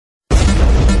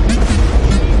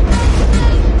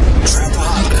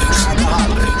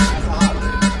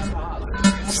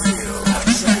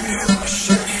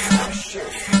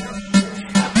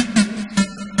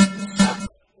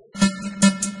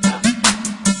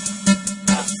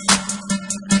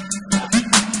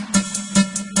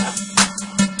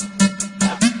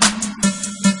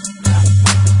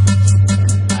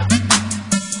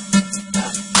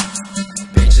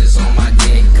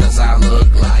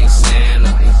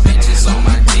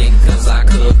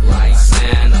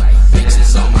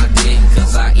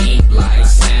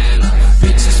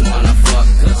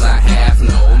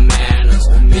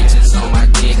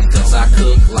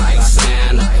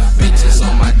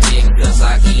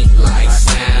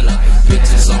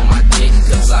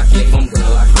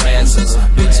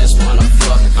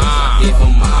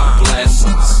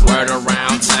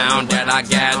I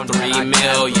got 3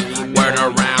 million. Word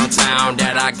around town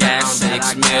that I got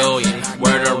 6 million.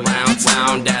 Word around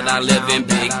town that I live in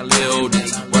big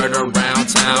buildings. Word around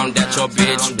town that your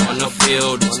bitch wanna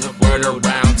feel this. Word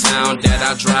around town that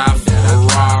I drive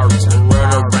Ferraris.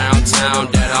 Word around town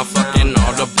that I'm fucking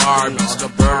all the Barbies.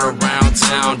 Word around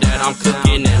town that I'm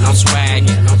cooking and I'm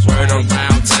swagging. Word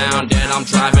around town that I'm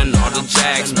driving all the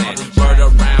Jags, man. Word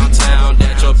around town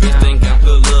that your bitch think I'm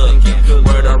good looking.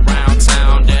 Word around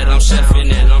town that I'm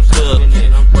chefing and I'm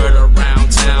cooking. Word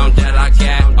around town that I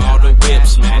got all the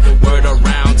whips, man. Word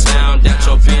around town that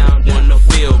your bitch wanna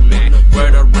feel, man.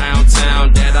 Word around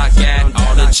town that I got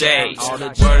all the J's.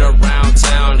 Word around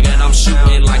town that I'm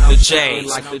shooting like the J's.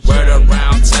 Word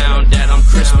around town that I'm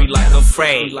crispy like a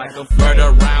freight. Word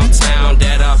around town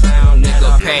that I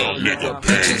nigga pay.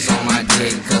 Bitches on my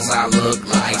dick cause I look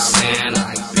like Santa.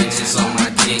 Bitches on my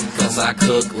dick cause I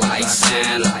cook like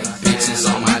Santa. Bitches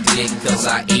on my dick cause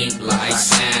I eat like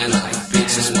Santa.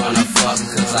 Bitches wanna fuck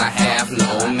cause I have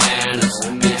no manners.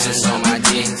 Bitches on my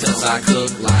dick cause I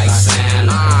cook like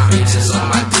Santa. Bitches on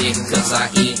my dick cause I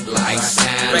eat like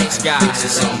Santa.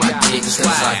 Bitches on my dick cause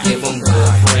I give them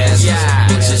good presents.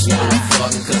 Bitches wanna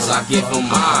fuck cause I give them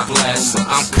my blessings.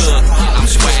 I'm cooking, I'm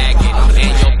swagging,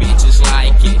 and your bitches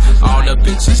like it. All the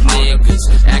bitches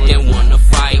niggas acting wanna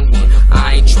fight me.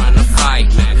 I ain't tryna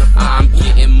fight, man. I'm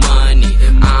getting money.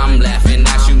 I'm laughing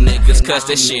at you niggas cause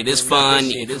this shit is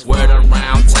funny. Word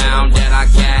around town that I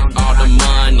got all the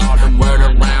money. Word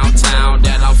around town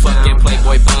that I'm fucking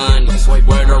Playboy bunnies.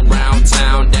 Word around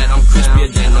town that I'm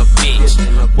crispier than a bitch.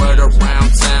 Word around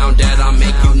town that I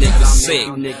make you niggas sick.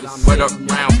 Word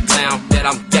around town that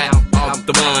I'm got all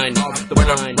the money. Word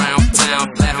around town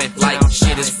laughing like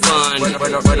shit is funny.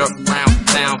 Word around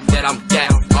town that I'm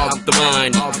got all the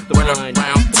money. Word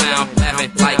around town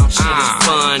laughing like shit is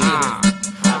funny.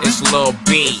 It's Lil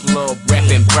B,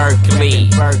 reppin' Berkeley.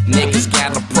 Niggas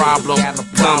got a problem,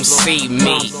 come see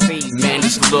me. Man,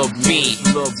 it's Lil B,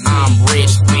 I'm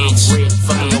rich, bitch.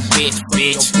 Fucking your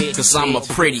bitch, cause I'm a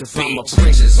pretty bitch.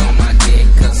 Bitches on my dick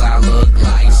cause I look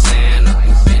like Santa.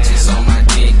 Bitches on my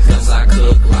dick cause I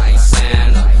cook like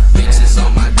Santa. Bitches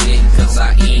on my dick cause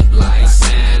I eat like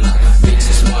Santa.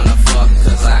 Bitches wanna fuck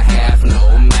cause I have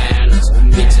no manners.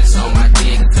 Bitches on my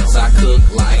dick cause I cook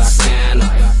like Santa.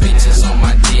 Bitches on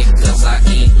my dick cause I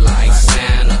eat like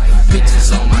Santa.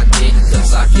 Bitches on my dick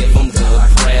cause I give them good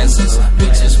presents.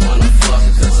 Bitches wanna fuck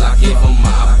cause I give them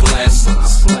my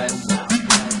blessings.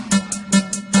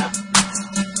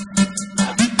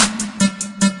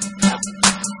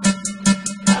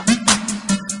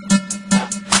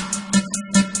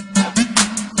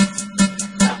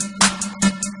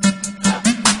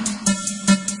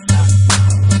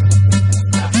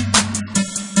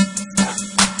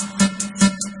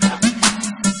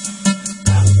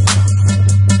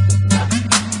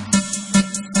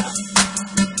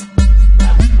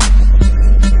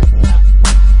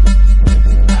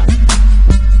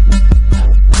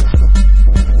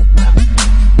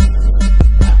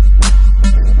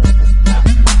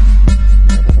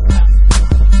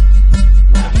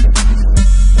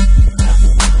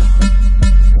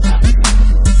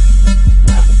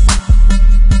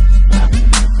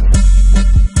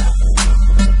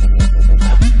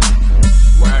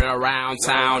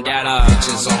 Town that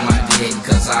bitches on my dick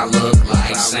cause I look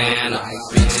like Santa.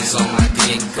 Bitches on my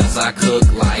dick cause I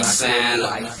cook like Santa.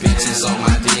 Bitches on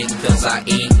my dick cause I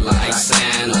eat like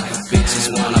Santa.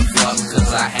 Bitches wanna fuck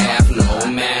cause I have no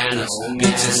manners.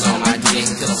 Bitches on my dick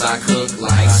cause I cook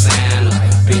like Santa.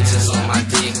 Bitches on my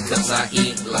dick cause I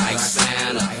eat like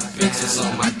Santa. Bitches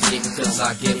on my dick cause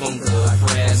I give them good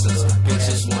presents.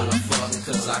 Bitches wanna fuck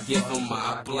cause I give them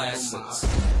my blessings.